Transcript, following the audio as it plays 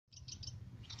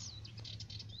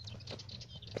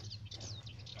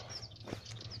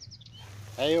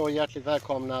Hej och hjärtligt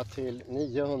välkomna till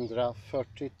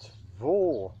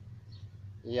 942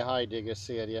 i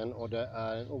Heidegger-serien, och det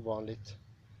är en ovanligt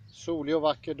solig och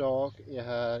vacker dag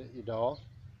här idag.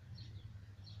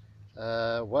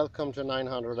 Welcome to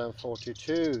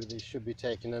 942. This should be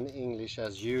taken in English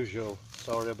as usual.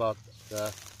 Sorry about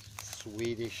the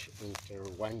Swedish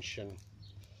intervention.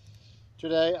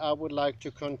 Today I would like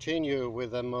to continue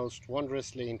with a most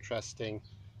wondrously interesting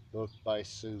book by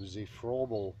Susie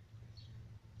Froebel.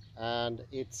 And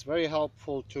it's very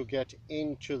helpful to get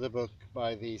into the book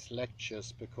by these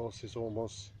lectures, because it's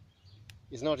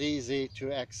not easy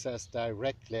to access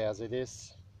directly as it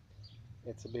is.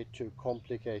 It's a bit too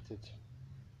complicated.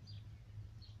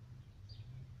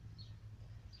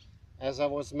 As I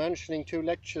was mentioning 2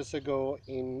 lectures ago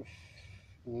in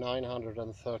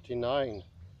 939,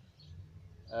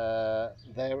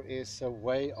 there is a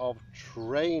way of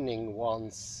training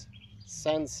one's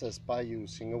senses by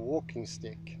using a walking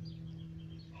stick.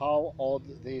 How odd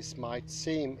this might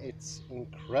seem, it's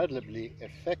incredibly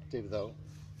effective though.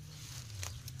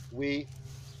 We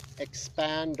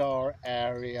expand our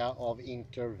area of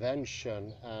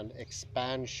intervention and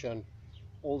expansion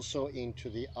also into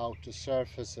the outer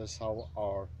surfaces of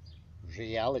our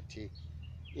reality.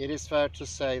 It is fair to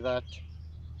say that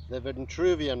the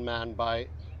Vitruvian Man by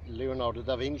Leonardo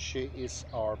da Vinci is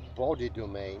our body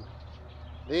domain.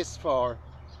 This far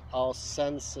our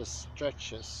senses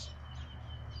stretches.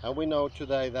 And we know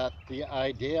today that the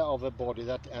idea of a body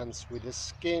that ends with the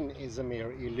skin is a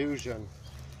mere illusion.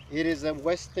 It is a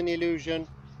Western illusion,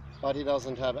 but it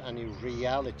doesn't have any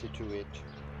reality to it.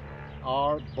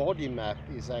 Our body map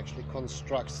is actually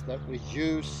constructs that we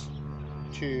use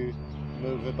to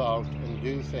move about and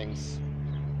do things.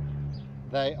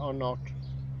 They are not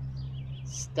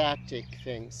static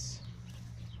things.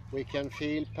 We can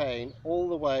feel pain all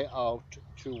the way out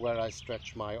to where I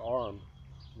stretch my arm.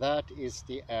 That is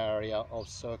the area of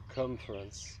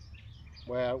circumference,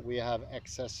 where we have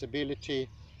accessibility,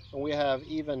 and we have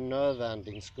even nerve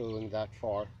endings going that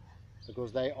far,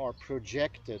 because they are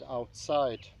projected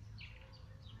outside.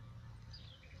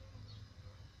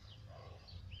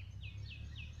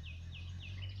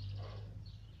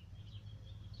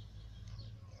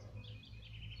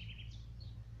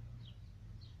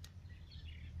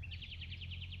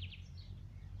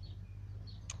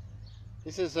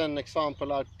 This is an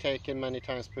example I've taken many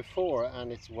times before,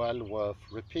 and it's well worth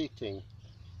repeating.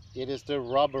 It is the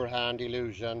rubber hand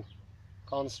illusion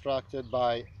constructed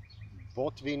by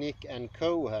Botvinnik and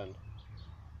Cohen.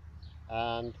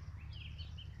 And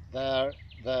there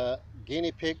the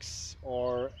guinea pigs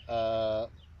or the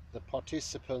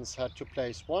participants had to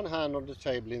place one hand on the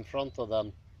table in front of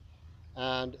them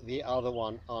and the other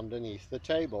one underneath the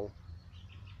table.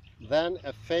 Then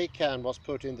a fake hand was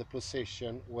put in the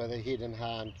position where the hidden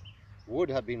hand would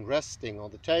have been resting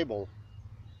on the table.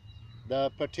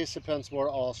 The participants were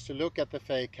asked to look at the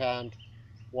fake hand,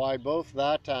 while both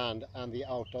that hand and the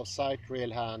out of sight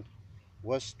real hand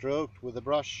were stroked with a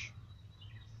brush.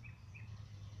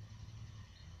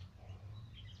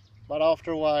 But after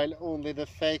a while only the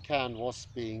fake hand was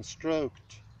being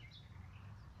stroked,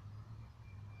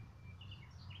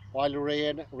 while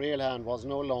the real hand was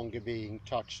no longer being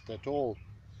touched at all.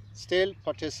 Still,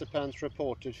 participants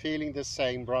reported feeling the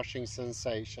same brushing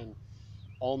sensation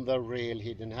on the real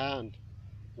hidden hand,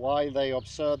 while they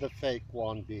observed the fake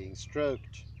one being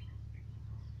stroked.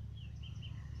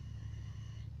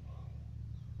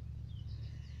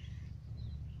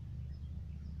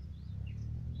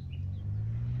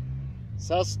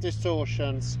 Such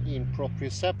distortions in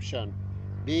proprioception,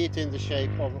 be it in the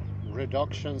shape of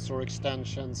reductions or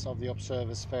extensions of the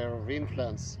observer's sphere of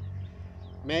influence,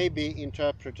 may be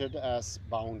interpreted as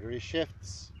boundary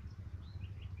shifts.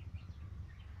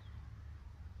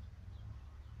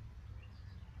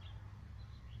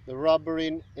 The rubber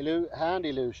hand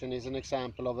illusion is an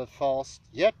example of a fast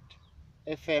yet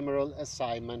ephemeral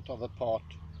assignment of a part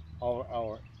of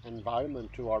our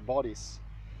environment to our bodies.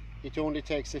 It only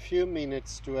takes a few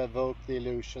minutes to evoke the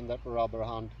illusion that the rubber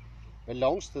hand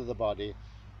belongs to the body,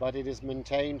 but it is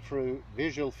maintained through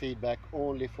visual feedback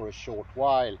only for a short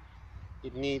while.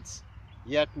 It needs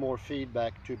yet more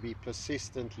feedback to be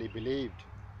persistently believed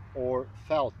or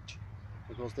felt,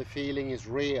 because the feeling is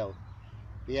real.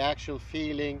 The actual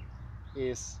feeling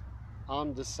is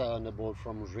undiscernible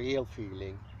from real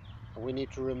feeling, and we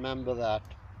need to remember that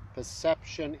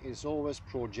perception is always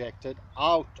projected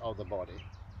out of the body.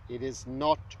 It is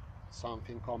not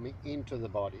something coming into the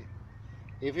body.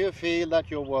 If you feel that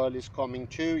your world is coming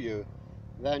to you,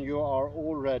 then you are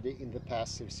already in the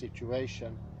passive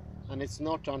situation, and it's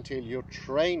not until you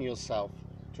train yourself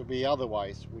to be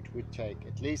otherwise, which would take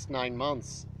at least 9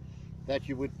 months, that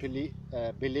you would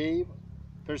believe,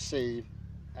 perceive,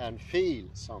 and feel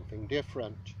something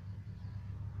different.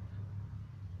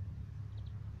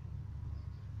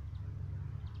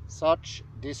 Such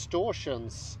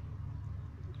distortions,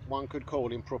 one could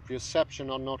call in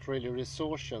proprioception, are not really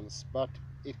distortions, but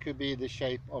it could be the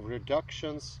shape of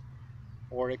reductions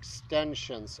or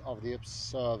extensions of the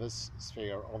observer's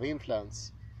sphere of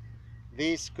influence.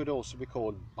 These could also be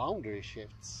called boundary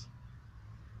shifts.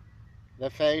 The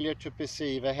failure to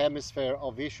perceive a hemisphere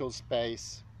of visual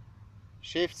space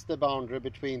shifts the boundary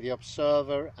between the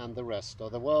observer and the rest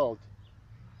of the world,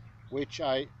 which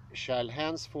I shall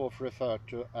henceforth refer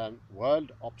to as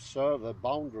world observer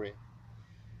boundary.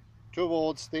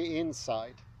 Towards the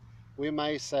inside, we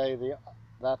may say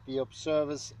that the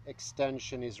observer's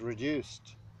extension is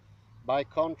reduced. By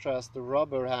contrast, the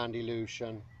rubber hand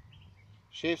illusion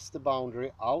shifts the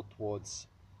boundary outwards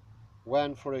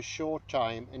when for a short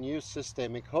time a new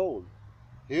systemic whole,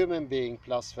 human being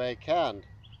plus fake hand,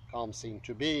 comes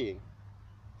into being.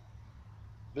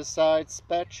 Besides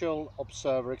spatial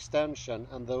observer extension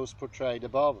and those portrayed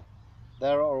above,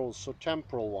 there are also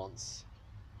temporal ones.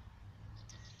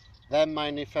 They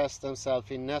manifest themselves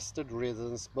in nested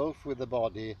rhythms both with the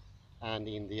body and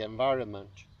in the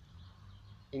environment.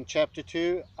 In Chapter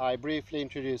 2, I briefly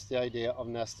introduced the idea of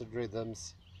nested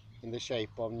rhythms in the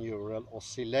shape of neural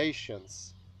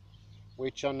oscillations,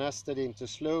 which are nested into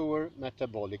slower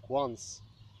metabolic ones,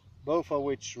 both of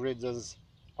which rhythms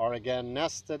are again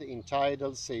nested in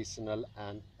tidal, seasonal,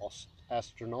 and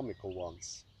astronomical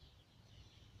ones.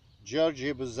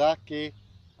 Giorgio Buzzacchi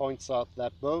points out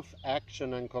that both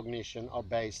action and cognition are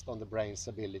based on the brain's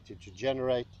ability to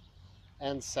generate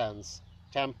and sense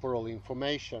temporal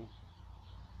information.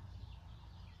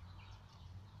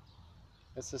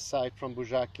 As a cite from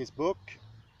Buzzacchi's book,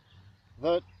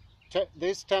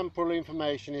 this temporal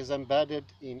information is embedded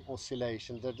in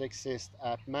oscillation that exist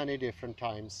at many different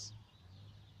times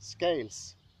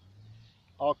scales.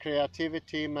 Our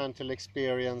creativity, mental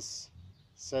experiences,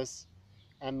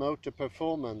 and motor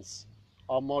performance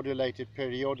are modulated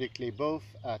periodically both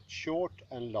at short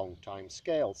and long time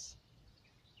scales.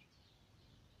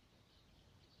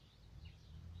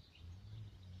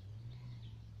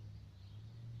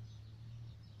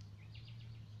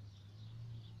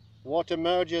 What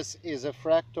emerges is a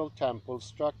fractal temporal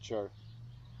structure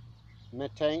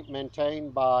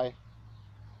maintained by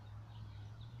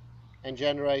and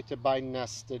generated by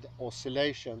nested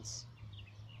oscillations,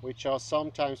 which are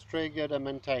sometimes triggered and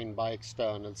maintained by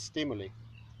external stimuli.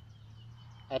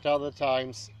 At other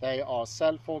times, they are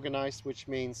self-organized, which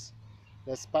means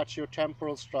the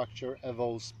spatiotemporal structure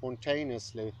evolves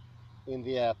spontaneously in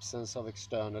the absence of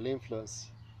external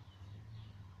influence.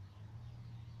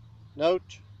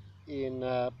 Note in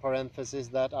parentheses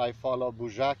that I follow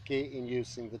Buzzacchi in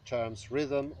using the terms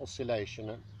rhythm, oscillation,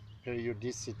 and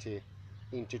periodicity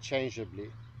interchangeably.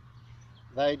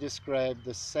 They describe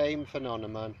the same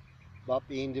phenomenon, but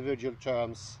the individual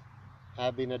terms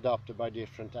have been adopted by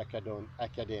different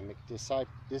academic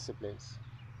disciplines.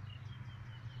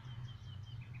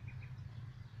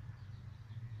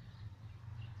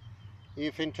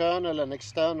 If internal and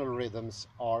external rhythms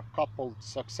are coupled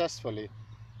successfully,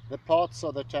 the parts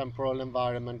of the temporal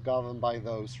environment governed by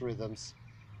those rhythms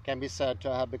can be said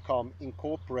to have become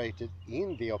incorporated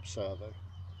in the observer.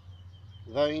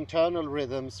 The internal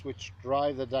rhythms which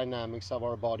drive the dynamics of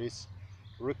our bodies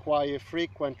require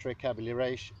frequent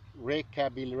recalibration.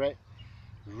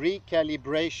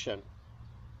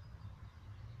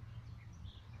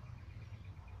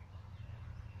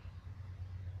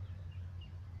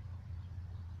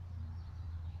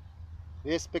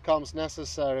 This becomes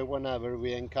necessary whenever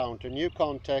we encounter new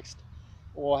context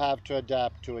or have to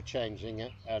adapt to a changing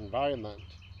environment.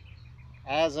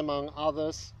 As among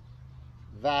others,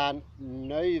 Van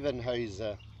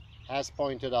Nieuwenhuizen has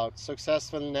pointed out,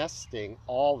 successful nesting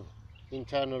of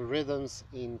internal rhythms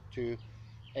into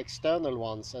external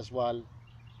ones as well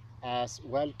as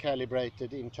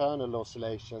well-calibrated internal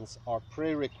oscillations are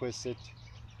prerequisite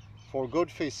for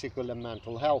good physical and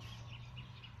mental health.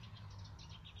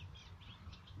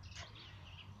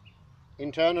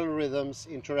 Internal rhythms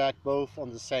interact both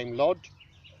on the same log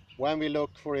when we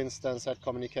look, for instance, at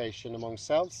communication among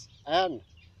cells, and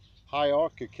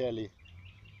hierarchically,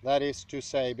 that is to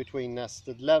say, between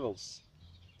nested levels.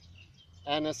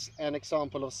 And as an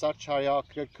example of such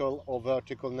hierarchical or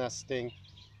vertical nesting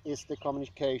is the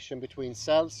communication between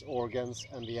cells, organs,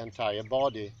 and the entire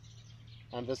body,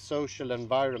 and the social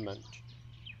environment.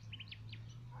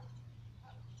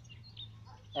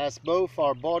 As both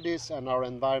our bodies and our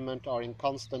environment are in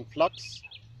constant flux,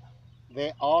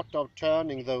 The art of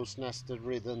turning those nested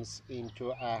rhythms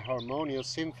into a harmonious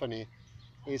symphony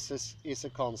is a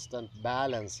constant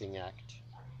balancing act.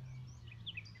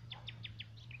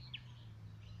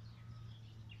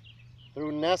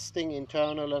 Through nesting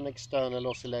internal and external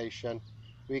oscillation,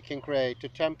 we can create a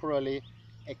temporally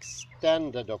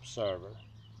extended observer.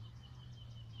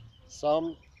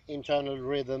 Some internal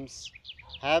rhythms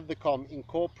have become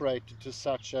incorporated to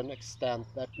such an extent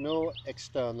that no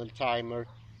external timer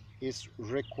is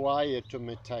required to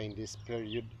maintain this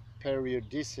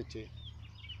periodicity.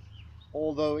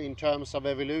 Although in terms of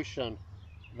evolution,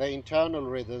 the internal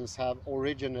rhythms have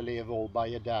originally evolved by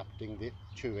adapting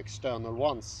to external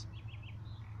ones.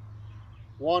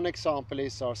 One example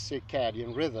is our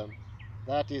circadian rhythm,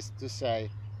 that is to say,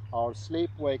 our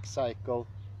sleep-wake cycle,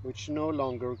 which no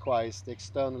longer requires the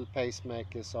external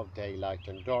pacemakers of daylight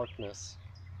and darkness.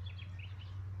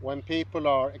 When people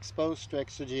are exposed to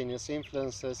exogenous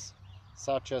influences,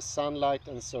 such as sunlight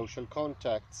and social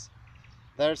contacts,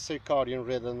 their circadian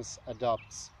rhythms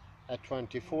adopts a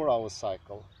 24-hour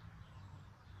cycle.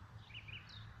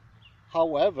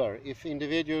 However, if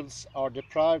individuals are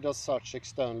deprived of such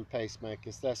external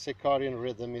pacemakers, their circadian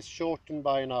rhythm is shortened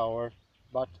by an hour,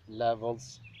 but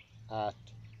levels at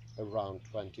around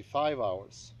 25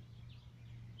 hours.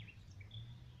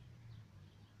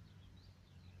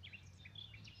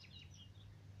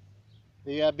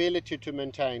 The ability to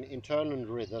maintain internal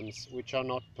rhythms which are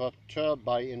not perturbed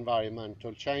by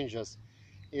environmental changes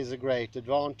is a great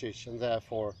advantage and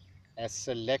therefore a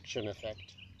selection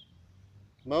effect.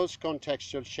 Most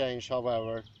contextual change,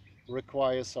 however,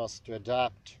 requires us to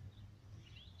adapt.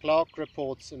 Clark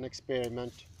reports an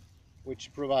experiment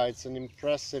which provides an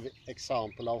impressive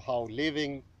example of how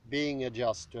living beings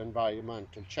adjust to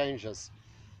environmental changes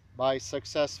by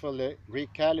successfully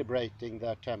recalibrating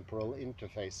their temporal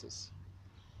interfaces.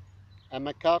 A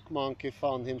macaque monkey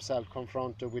found himself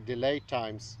confronted with delay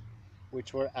times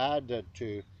which were added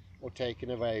to or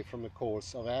taken away from a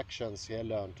course of actions he had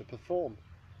learned to perform.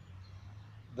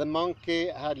 The monkey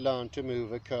had learned to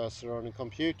move a cursor on a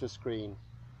computer screen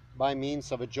by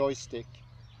means of a joystick,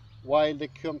 while the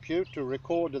computer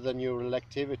recorded the neural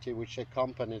activity which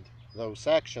accompanied those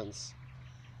actions.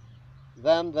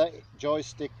 Then the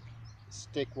joystick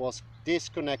was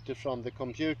disconnected from the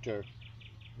computer.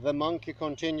 The monkey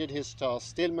continued his task,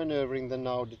 still maneuvering the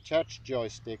now detached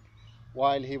joystick,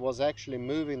 while he was actually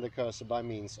moving the cursor by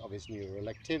means of his neural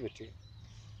activity.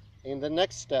 In the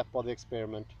next step of the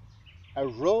experiment, a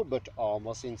robot arm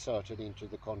was inserted into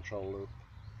the control loop.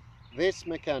 This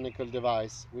mechanical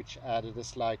device, which added a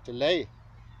slight delay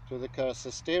to the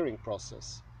cursor steering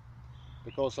process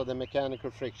because of the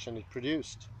mechanical friction it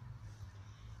produced,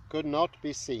 could not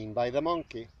be seen by the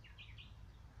monkey.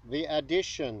 The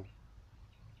addition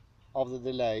of the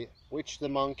delay, which the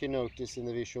monkey noticed in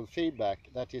the visual feedback,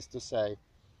 that is to say,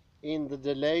 in the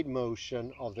delayed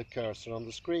motion of the cursor on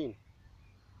the screen,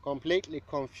 completely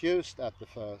confused at the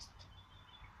first.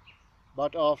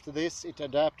 But after this it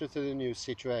adapted to the new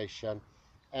situation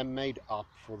and made up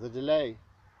for the delay.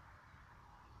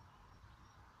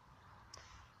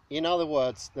 In other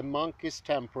words, the monkey's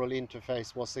temporal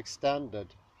interface was extended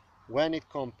when it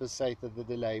compensated the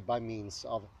delay by means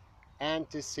of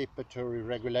anticipatory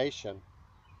regulation.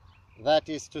 That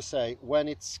is to say, when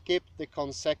it skipped the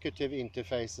consecutive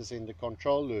interfaces in the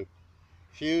control loop,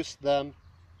 fused them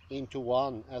into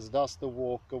one, as does the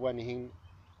walker when he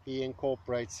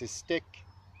incorporates his stick.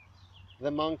 The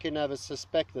monkey never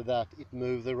suspected that it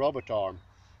moved the robot arm,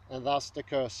 and thus the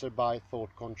cursor by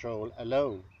thought control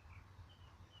alone.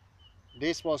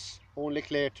 This was only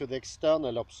clear to the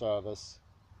external observers,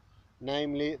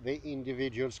 namely the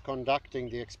individuals conducting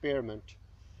the experiment.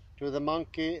 To the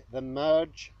monkey, the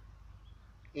merge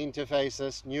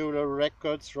interfaces, neural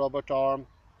records, robot arm,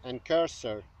 and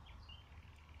cursor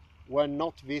were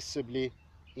not visibly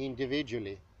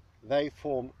individually. They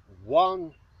form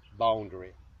one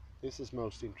boundary. This is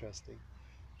most interesting.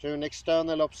 To an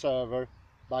external observer,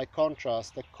 by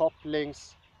contrast, the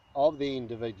couplings of the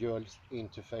individual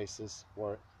interfaces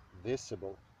were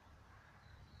visible.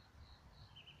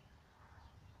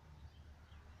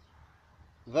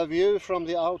 The view from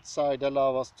the outside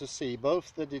allows us to see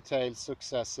both the detailed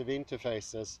successive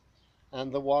interfaces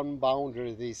and the one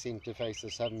boundary these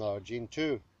interfaces have merged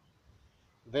into.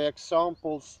 The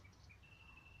examples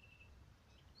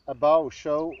above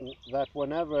show that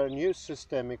whenever a new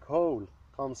systemic whole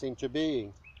comes into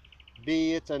being,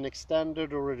 be it an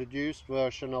extended or reduced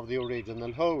version of the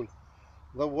original whole,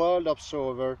 the world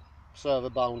observer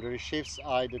boundary shifts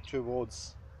either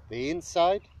towards the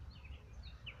inside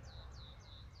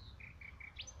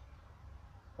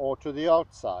or to the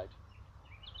outside.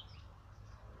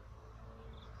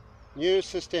 New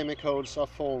systemic holes are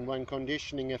formed when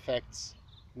conditioning effects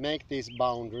make these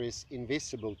boundaries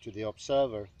invisible to the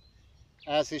observer,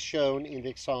 as is shown in the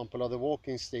example of the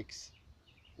walking sticks,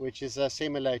 which is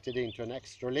assimilated into an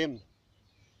extra limb.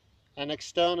 An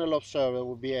external observer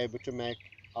would be able to make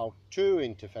out two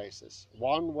interfaces,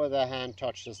 one where the hand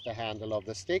touches the handle of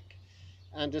the stick,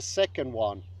 and the second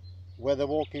one where the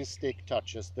walking stick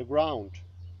touches the ground.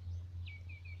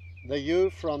 The view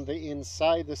from the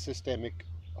inside the systemic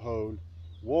hole,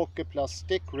 walker plus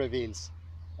stick, reveals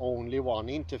only one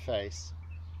interface,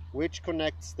 which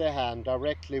connects the hand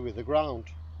directly with the ground.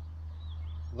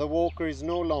 The walker is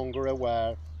no longer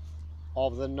aware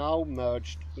of the now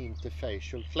merged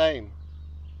interfacial plane.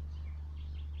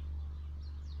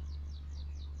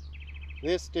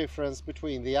 This difference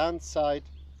between the inside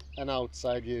and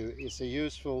outside view is a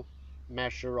useful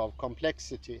measure of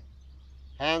complexity.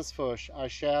 Henceforth I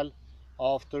shall,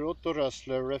 after Otto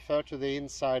Rössler, refer to the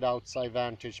inside-outside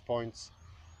vantage points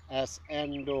as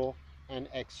endo and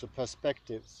exo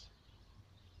perspectives.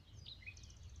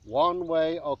 One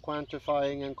way of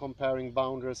quantifying and comparing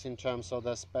boundaries in terms of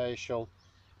their spatial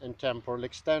and temporal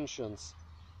extensions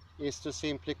is to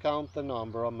simply count the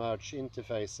number of merged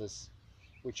interfaces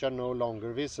which are no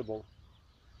longer visible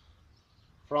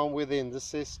from within the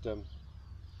system,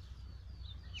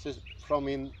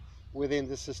 within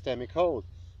the systemic hole,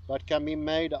 but can be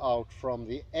made out from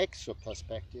the exo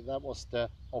perspective. That was the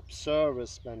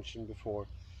observers mentioned before,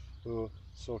 who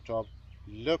sort of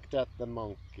looked at the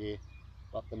monkey,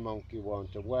 but the monkey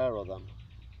weren't aware of them.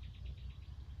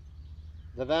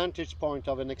 The vantage point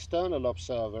of an external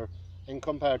observer, and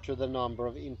compared to the number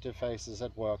of interfaces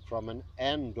at work from an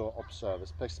endo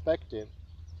observer's perspective.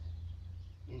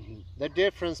 The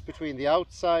difference between the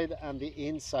outside and the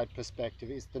inside perspective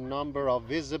is the number of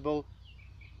visible,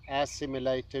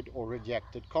 assimilated or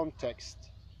rejected context,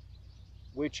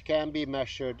 which can be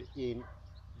measured in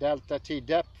delta T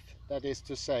depth, that is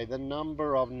to say, the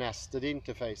number of nested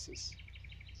interfaces.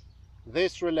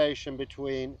 This relation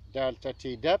between delta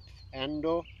T depth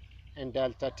endo and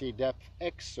delta T depth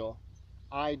exo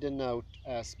I denote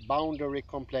as boundary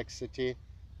complexity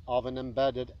of an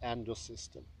embedded endo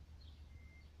system.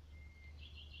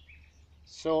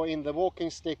 So in the walking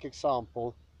stick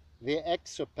example, the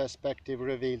exo perspective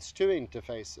reveals two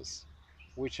interfaces,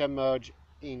 which emerge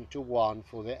into one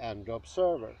for the endo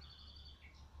observer.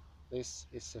 This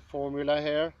is a formula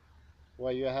here,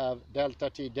 where you have delta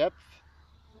T depth,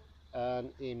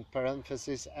 and in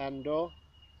parentheses endo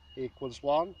equals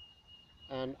 1,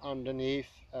 and underneath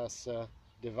as a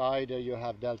divider you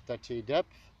have delta T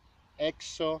depth,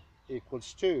 exo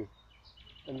equals 2,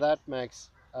 and that makes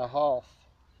a half,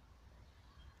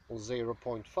 or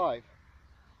 0.5,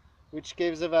 which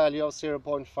gives a value of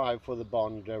 0.5 for the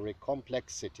boundary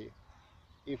complexity.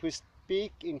 If we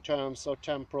speak in terms of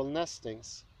temporal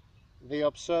nestings, the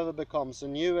observer becomes a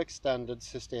new extended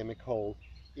systemic whole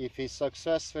if he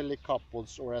successfully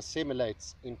couples or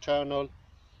assimilates internal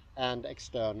and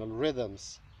external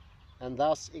rhythms, and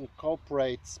thus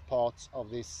incorporates parts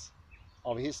of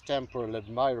his temporal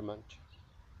environment.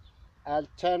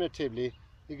 Alternatively,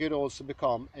 he could also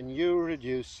become a new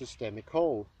reduced systemic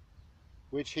whole,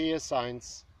 which he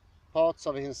assigns parts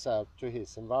of himself to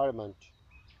his environment,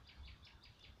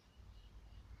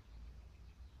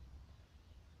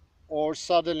 or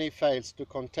suddenly fails to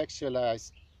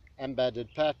contextualize embedded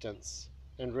patterns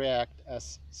and react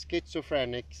as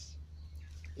schizophrenics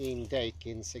in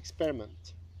Dakin's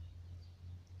experiment.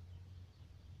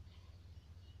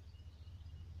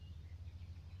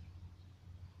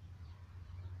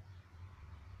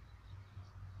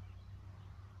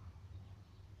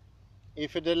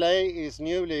 If a delay is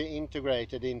newly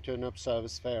integrated into an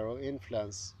observer's sphere of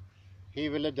influence, he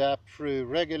will adapt through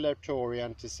regulatory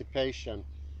anticipation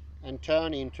and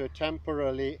turn into a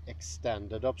temporally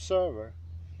extended observer.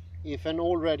 If an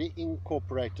already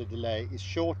incorporated delay is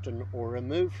shortened or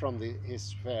removed from his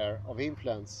sphere of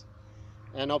influence,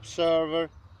 an observer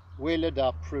will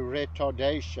adapt through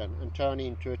retardation and turn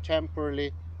into a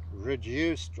temporally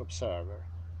reduced observer.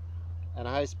 And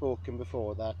I have spoken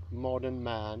before that modern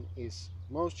man is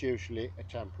most usually a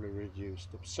temporally reduced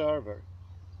observer.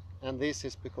 And this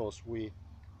is because we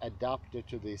adapted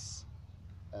to this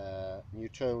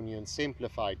Newtonian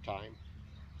simplified time.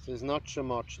 So it's not so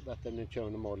much that the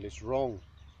Newtonian model is wrong,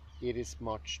 it is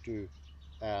much to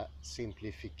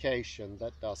simplification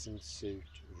that doesn't suit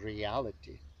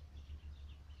reality.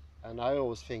 And I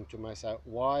always think to myself,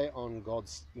 why in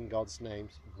God's name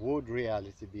would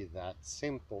reality be that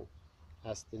simple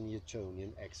as the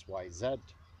Newtonian XYZ?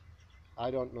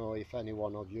 I don't know if any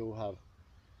one of you have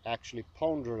actually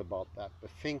ponder about that, but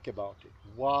think about it.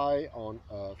 Why on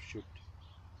earth should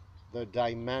the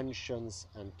dimensions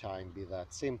and time be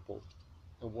that simple?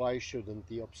 And why shouldn't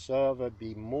the observer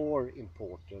be more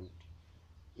important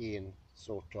in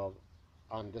sort of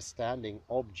understanding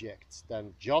objects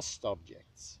than just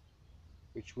objects,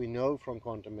 which we know from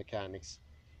quantum mechanics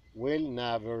will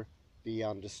never be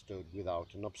understood without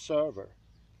an observer?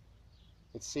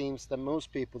 It seems that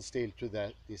most people still to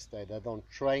this day, they don't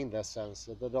train their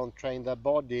senses, they don't train their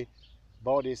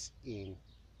bodies in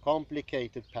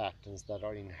complicated patterns that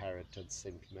are inherited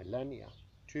since millennia.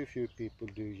 Too few people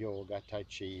do yoga, tai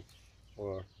chi,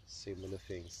 or similar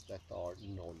things that are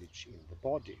knowledge in the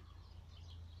body.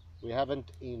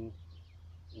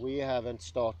 We haven't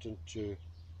started to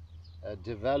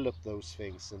develop those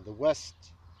things in the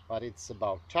West, but it's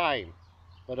about time.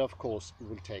 But of course, it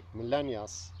will take millennia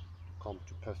to come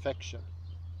to perfection.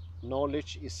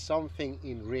 Knowledge is something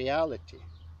in reality.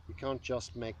 You can't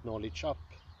just make knowledge up.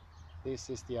 This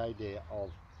is the idea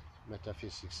of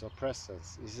metaphysics of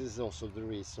presence. This is also the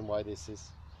reason why this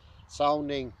is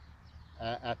sounding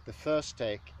at the first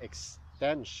take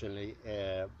extensionally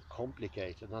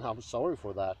complicated, and I'm sorry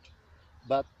for that,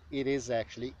 but it is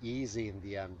actually easy in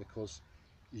the end, because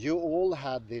you all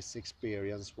had this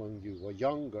experience when you were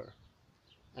younger,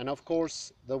 and of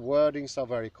course the wordings are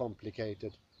very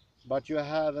complicated, but you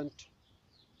haven't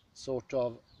sort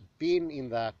of been in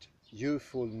that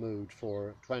youthful mood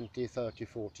for 20, 30,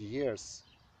 40 years.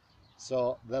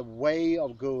 So the way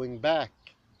of going back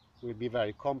will be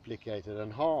very complicated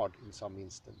and hard in some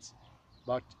instances.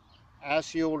 But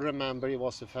as you all remember, it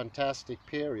was a fantastic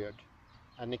period,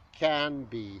 and it can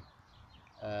be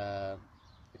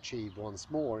achieved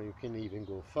once more. You can even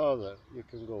go further. You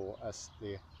can go as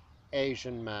the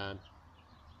Asian man,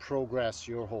 progress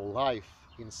your whole life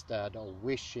instead of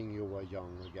wishing you were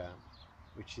young again,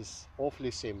 which is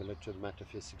awfully similar to the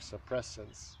metaphysics of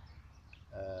presence.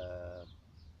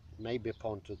 Maybe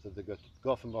pointed to the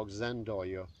Gothenburg Zen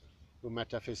dojo, who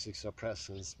metaphysics of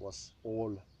presence was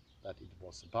all that it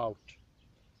was about.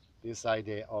 This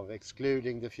idea of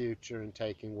excluding the future and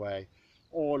taking away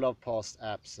all of past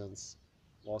absence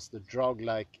was the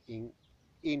drug-like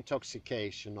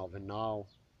intoxication of a now.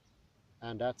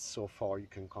 And that's so far you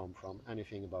can come from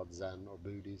anything about Zen or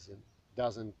Buddhism.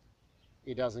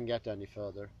 It doesn't get any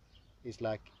further. It's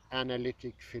like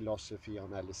analytic philosophy on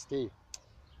LSD.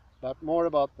 But more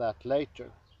about that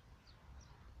later.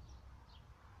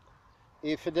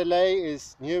 If a delay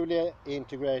is newly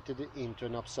integrated into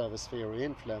an observer's sphere of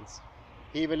influence,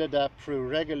 he will adapt through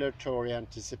regulatory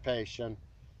anticipation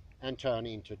and turn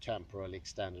into a temporally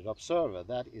extended observer.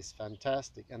 That is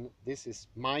fantastic. And this is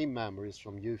my memories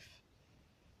from youth,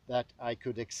 that I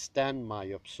could extend my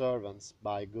observance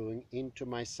by going into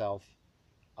myself.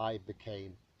 I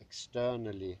became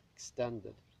externally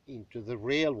extended into the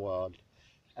real world,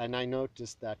 and I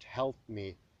noticed that helped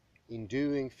me in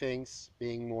doing things,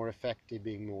 being more effective,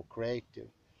 being more creative.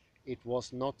 It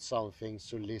was not something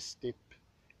solistic,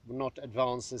 not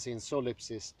advances in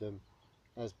solipsism,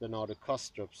 as Bernardo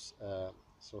Kastrup's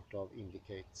sort of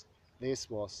indicates. This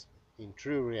was in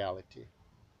true reality.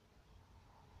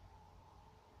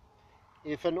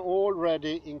 If an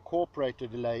already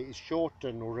incorporated delay is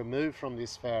shortened or removed from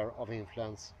this sphere of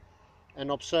influence, an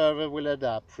observer will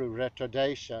adapt through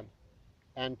retardation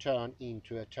and turn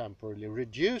into a temporally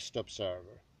reduced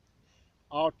observer.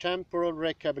 Our temporal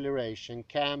recalibration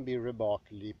can be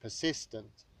remarkably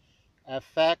persistent, a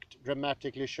fact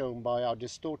dramatically shown by our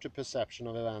distorted perception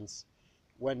of events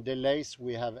when delays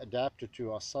we have adapted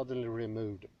to are suddenly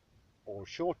removed or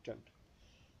shortened.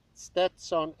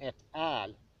 Stetson et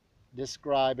al.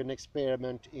 Describe an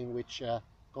experiment in which a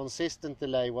consistent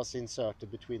delay was inserted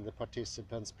between the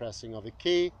participants' pressing of a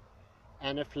key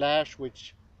and a flash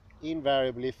which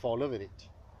invariably followed it.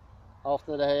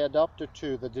 After they adapted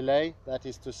to the delay, that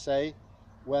is to say,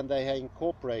 when they had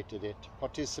incorporated it,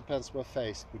 participants were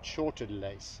faced with shorter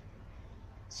delays.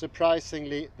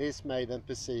 Surprisingly, this made them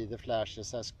perceive the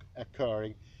flashes as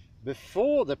occurring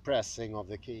before the pressing of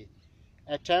the key,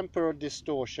 a temporal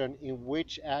distortion in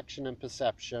which action and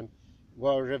perception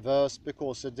were reversed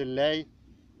because the delay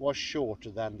was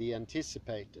shorter than the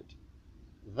anticipated.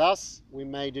 Thus, we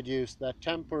may deduce that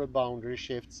temporal boundary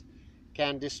shifts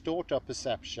can distort our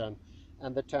perception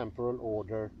and the temporal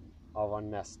order of our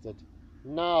nested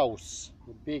nows,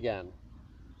 with big N.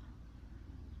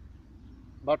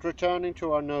 But returning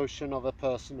to our notion of a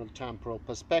personal temporal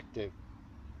perspective,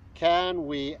 can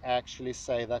we actually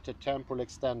say that a temporal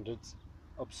extended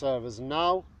observer's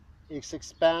now is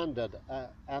expanded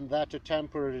and that a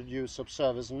temporally reduced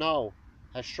observer's now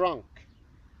has shrunk?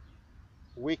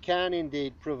 we can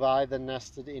indeed provide the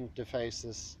nested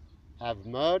interfaces have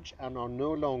merged and are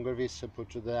no longer visible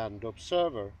to the end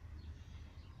observer.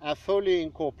 A fully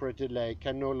incorporated lake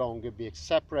can no longer be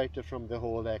separated from the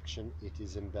whole action it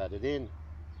is embedded in.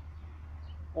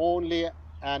 Only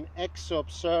an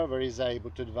exo-observer is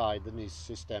able to divide the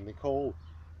systemic whole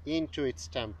into its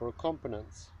temporal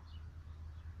components.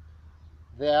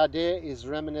 The idea is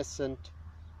reminiscent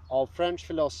of French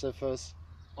philosophers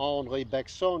Henri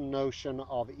Bergson's notion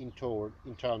of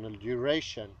internal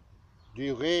duration,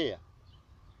 durée,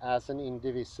 as an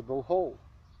indivisible whole.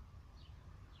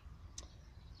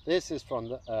 This is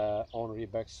from Henri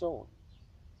Bergson.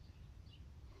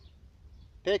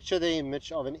 Picture the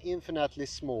image of an infinitely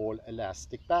small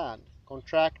elastic band,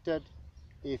 contracted,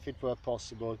 if it were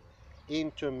possible,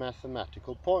 into a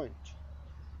mathematical point.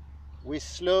 We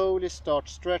slowly start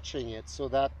stretching it so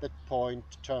that the point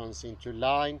turns into a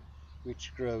line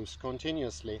which grows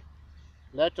continuously.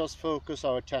 Let us focus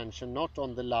our attention not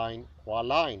on the line qua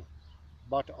line,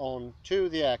 but on to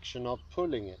the action of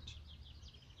pulling it.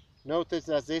 Notice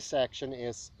that this action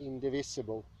is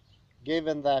indivisible,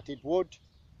 given that it would,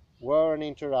 were an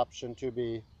interruption to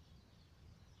be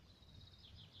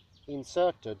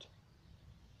inserted,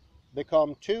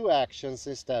 become two actions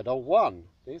instead of one.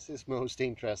 This is most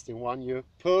interesting. One you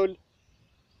pull,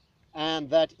 and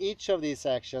that each of these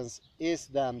actions is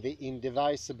then the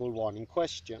indivisible one in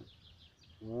question.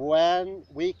 When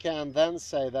we can then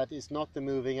say that it's not the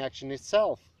moving action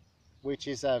itself which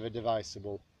is ever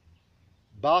divisible,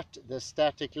 but the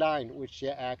static line which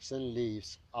the action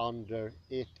leaves under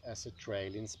it as a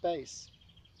trail in space.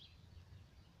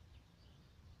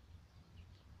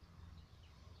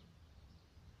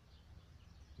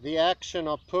 The action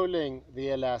of pulling the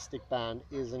elastic band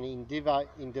is an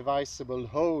indivisible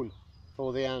whole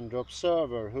for the end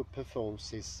observer who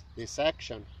performs this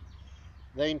action.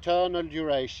 The internal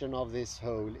duration of this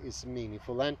whole is a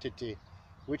meaningful entity,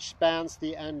 which spans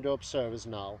the end observer's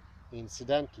now,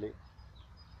 incidentally.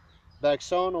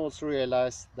 Bergson also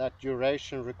realized that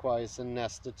duration requires a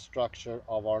nested structure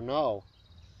of our now,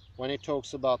 when he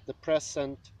talks about the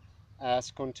present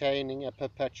as containing a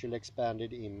perpetually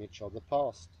expanded image of the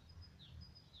past.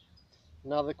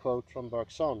 Another quote from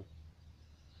Bergson.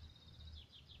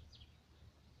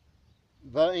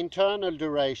 The internal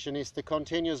duration is the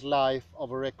continuous life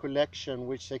of a recollection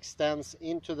which extends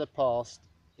into the past,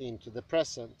 into the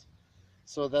present,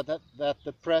 so that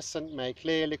the present may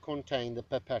clearly contain the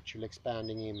perpetually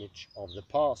expanding image of the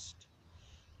past.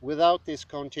 Without this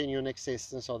continuing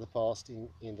existence of the past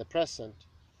in the present,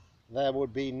 there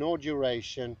would be no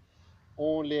duration,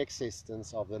 only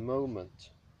existence of the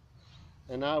moment.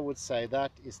 And I would say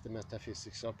that is the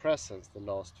metaphysics of presence, the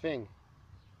last thing.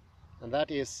 And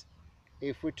that is,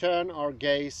 if we turn our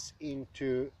gaze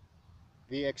into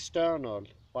the external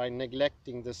by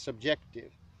neglecting the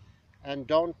subjective and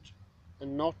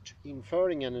not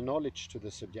inferring any knowledge to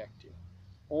the subjective,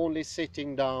 only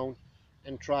sitting down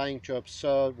and trying to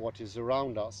observe what is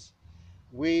around us,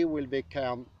 we will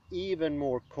become even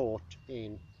more caught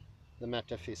in the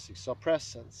metaphysics of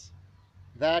presence.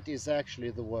 That is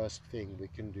actually the worst thing we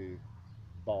can do,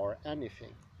 bar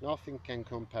anything. Nothing can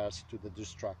compare to the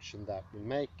destruction that will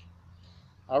make.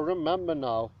 I remember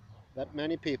now that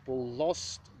many people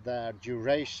lost their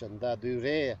duration, their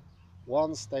durée,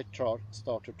 once they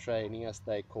started training as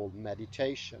they call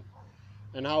meditation,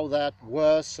 and how that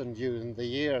worsened during the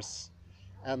years,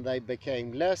 and they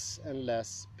became less and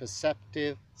less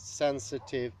perceptive,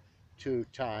 sensitive to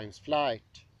time's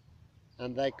flight,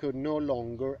 and they could no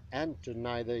longer enter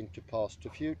neither into past or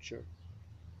future.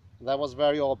 That was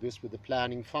very obvious with the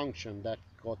planning function that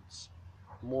got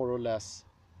more or less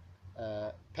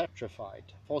petrified,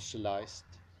 fossilized,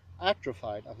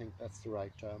 atrophied, I think that's the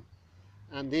right term.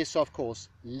 And this, of course,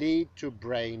 lead to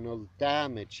brainal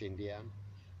damage in the end.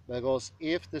 Because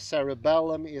if the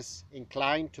cerebellum is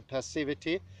inclined to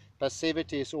passivity,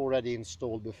 passivity is already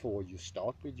installed before you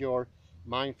start with your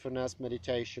mindfulness,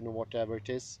 meditation, or whatever it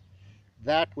is.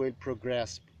 That will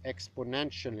progress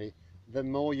exponentially the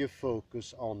more you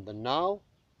focus on the now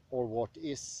or what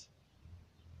is.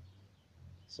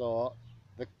 So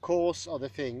the cause of the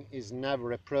thing is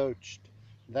never approached.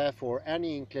 Therefore,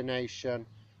 any inclination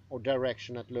or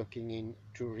direction at looking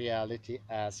into reality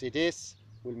as it is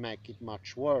will make it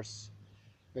much worse,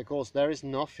 because there is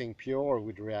nothing pure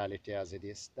with reality as it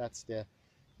is. That's the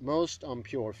most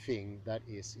impure thing that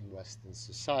is in Western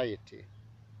society.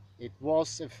 It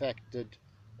was affected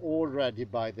already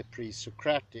by the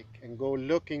pre-Socratic, and go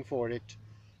looking for it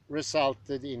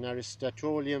resulted in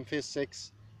Aristotelian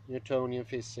physics, Newtonian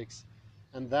physics,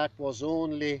 and that was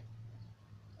only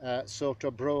sort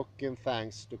of broken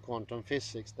thanks to quantum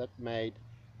physics that made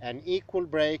an equal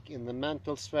break in the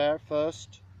mental sphere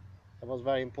first. That was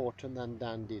very important, and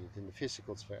then did it in the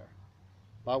physical sphere.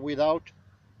 But without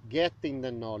getting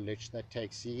the knowledge, that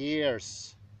takes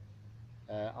years.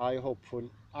 I hope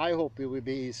it will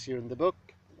be easier in the book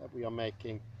that we are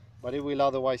making, but it will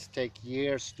otherwise take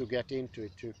years to get into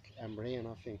it. It took Emery, and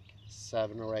I think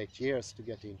 7 or 8 years to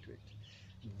get into it.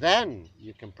 Then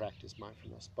you can practice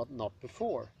mindfulness, but not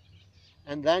before.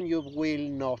 And then you will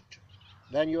not,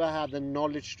 then you have the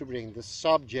knowledge to bring the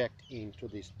subject into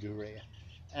this durée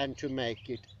and to make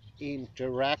it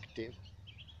interactive.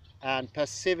 And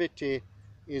passivity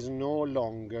is no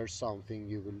longer something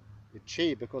you will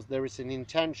achieve, because there is an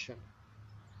intention.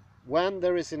 When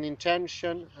there is an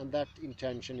intention, and that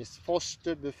intention is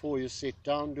fostered before you sit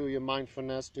down, do your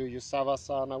mindfulness, do your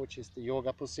savasana, which is the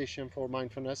yoga position for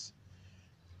mindfulness,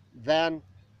 then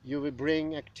you will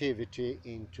bring activity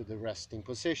into the resting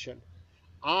position.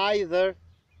 Either,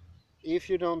 if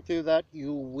you don't do that,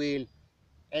 you will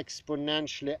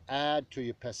exponentially add to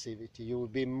your passivity. You will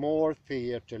be more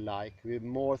theater-like, with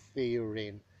more theory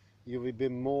in. You will be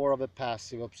more of a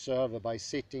passive observer by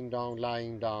sitting down,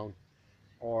 lying down,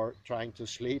 or trying to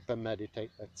sleep and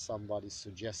meditate that somebody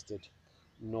suggested,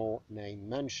 no name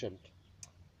mentioned.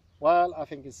 Well, I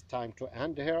think it's time to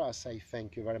end here. I say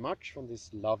thank you very much from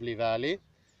this lovely valley,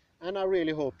 and I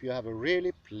really hope you have a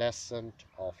really pleasant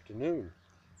afternoon.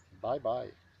 Bye bye.